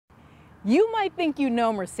You might think you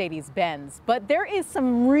know Mercedes-Benz, but there is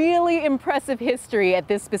some really impressive history at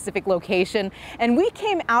this specific location, and we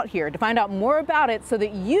came out here to find out more about it so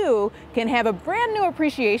that you can have a brand new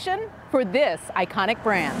appreciation for this iconic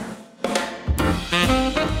brand.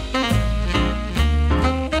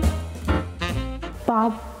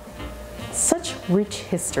 Bob, such rich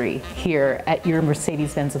history here at your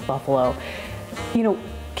Mercedes-Benz of Buffalo.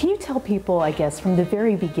 Can you tell people, I guess, from the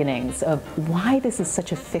very beginnings of why this is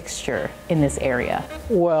such a fixture in this area?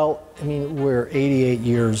 Well, I mean, we're 88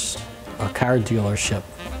 years a car dealership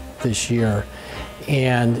this year,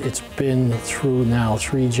 and it's been through now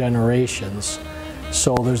 3 generations.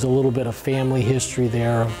 So there's a little bit of family history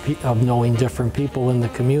there of knowing different people in the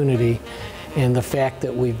community, and the fact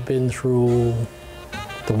that we've been through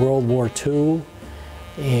the World War II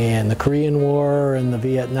and the Korean War and the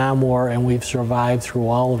Vietnam War, and we've survived through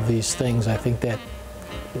all of these things. I think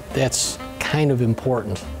that's kind of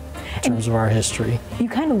important in terms of our history. You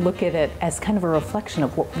kind of look at it as kind of a reflection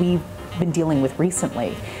of what we've been dealing with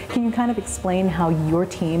recently. Can you kind of explain how your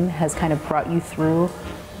team has kind of brought you through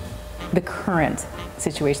the current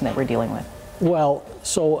situation that we're dealing with? Well,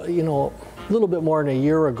 so, a little bit more than a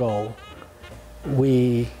year ago,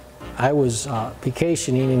 I was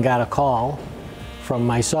vacationing and got a call from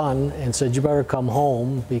my son and said, you better come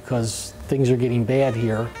home because things are getting bad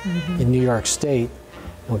here in New York State.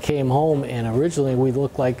 And we came home, and originally we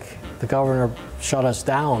looked like the governor shut us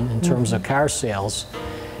down in terms of car sales,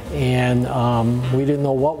 and we didn't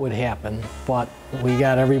know what would happen, but we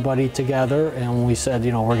got everybody together and we said,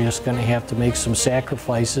 we're just going to have to make some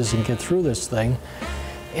sacrifices and get through this thing.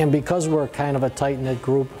 And because we're kind of a tight-knit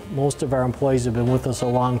group, most of our employees have been with us a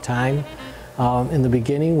long time. In the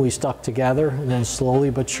beginning, we stuck together, and then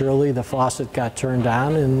slowly but surely the faucet got turned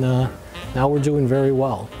on, and now we're doing very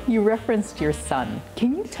well. You referenced your son.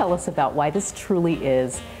 Can you tell us about why this truly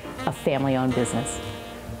is a family-owned business?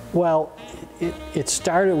 Well, it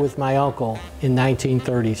started with my uncle in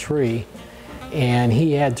 1933, and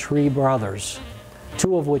he had 3 brothers,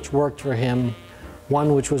 2 of which worked for him,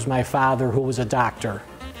 one which was my father, who was a doctor.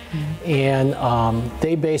 And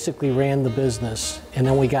they basically ran the business. And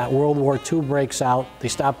then we got World War II breaks out. They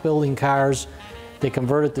stopped building cars. They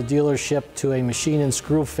converted the dealership to a machine and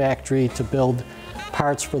screw factory to build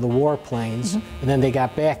parts for the warplanes. And then they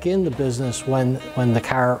got back into business when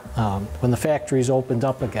the factories opened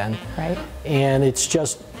up again. Right. And it's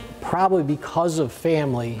just probably because of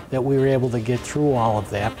family that we were able to get through all of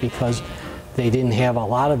that, because they didn't have a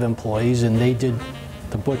lot of employees, and they did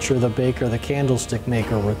the butcher, the baker, the candlestick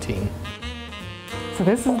maker routine. So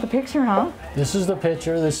this is the picture, huh? This is the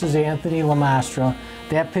picture. This is Anthony Lamastra.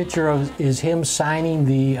 That picture is him signing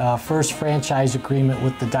the first franchise agreement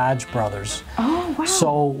with the Dodge brothers. Oh, wow.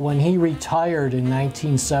 So when he retired in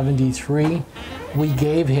 1973, we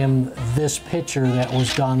gave him this picture that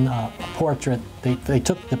was done, a portrait. They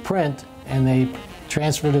took the print and they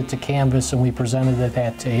transferred it to canvas, and we presented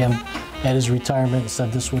that to him at his retirement and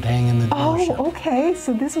said this would hang in the dealership. Oh, okay.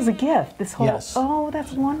 So this was a gift. This whole. Yes. Oh,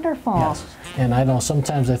 that's wonderful. Yes. And I know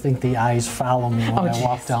sometimes I think the eyes follow me when I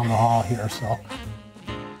walk down the hall here.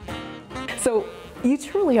 So you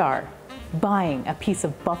truly are buying a piece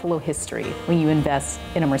of Buffalo history when you invest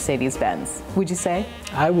in a Mercedes-Benz, would you say?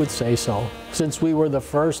 I would say so. Since we were the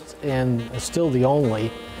first and still the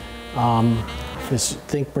only, if you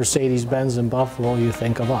think Mercedes-Benz in Buffalo, you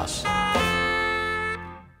think of us.